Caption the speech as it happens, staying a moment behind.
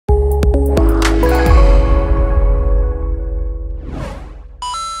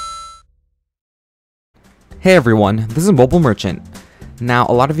Hey everyone, this is Mobile Merchant. Now,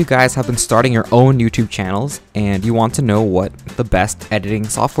 a lot of you guys have been starting your own YouTube channels and you want to know what the best editing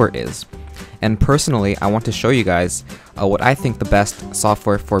software is. And personally, I want to show you guys what I think the best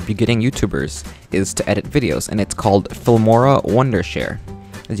software for beginning YouTubers is to edit videos, and it's called Filmora Wondershare,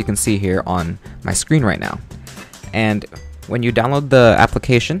 as you can see here on my screen right now. And when you download the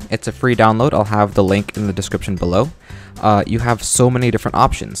application, it's a free download. I'll have the link in the description below. You have so many different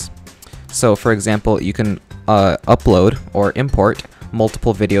options. So for example, you can upload or import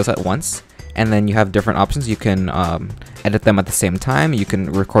multiple videos at once, and then you have different options. You can edit them at the same time, you can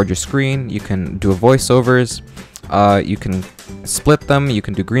record your screen, you can do voiceovers, you can split them, you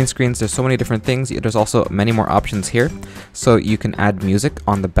can do green screens. There's so many different things. There's also many more options here. So you can add music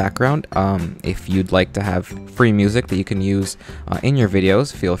on the background. If you'd like to have free music that you can use in your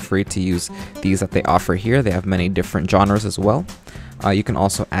videos, feel free to use these that they offer here. They have many different genres as well. You can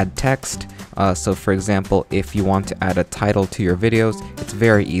also add text. So for example, if you want to add a title to your videos, it's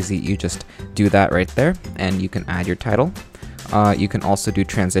very easy. You just do that right there and you can add your title. You can also do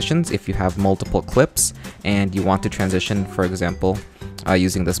transitions if you have multiple clips and you want to transition, for example,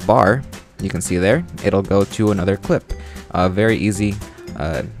 using this bar. You can see there, it'll go to another clip. Very easy,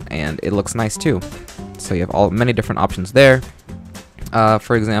 and it looks nice too. So you have many different options there.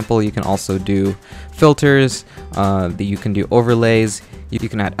 For example, you can also do filters, you can do overlays, you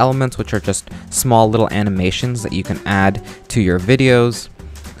can add elements, which are just small little animations that you can add to your videos.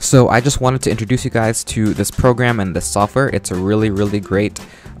 So I just wanted to introduce you guys to this program and this software. It's a really great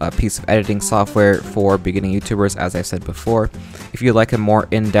piece of editing software for beginning YouTubers, as I said before. If you'd like a more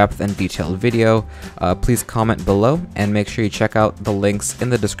in-depth and detailed video, please comment below and make sure you check out the links in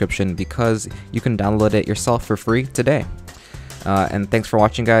the description because you can download it yourself for free today. And thanks for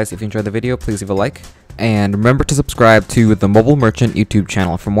watching, guys. If you enjoyed the video, please leave a like. And remember to subscribe to the Mobile Merchant YouTube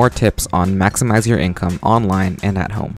channel for more tips on maximize your income online and at home.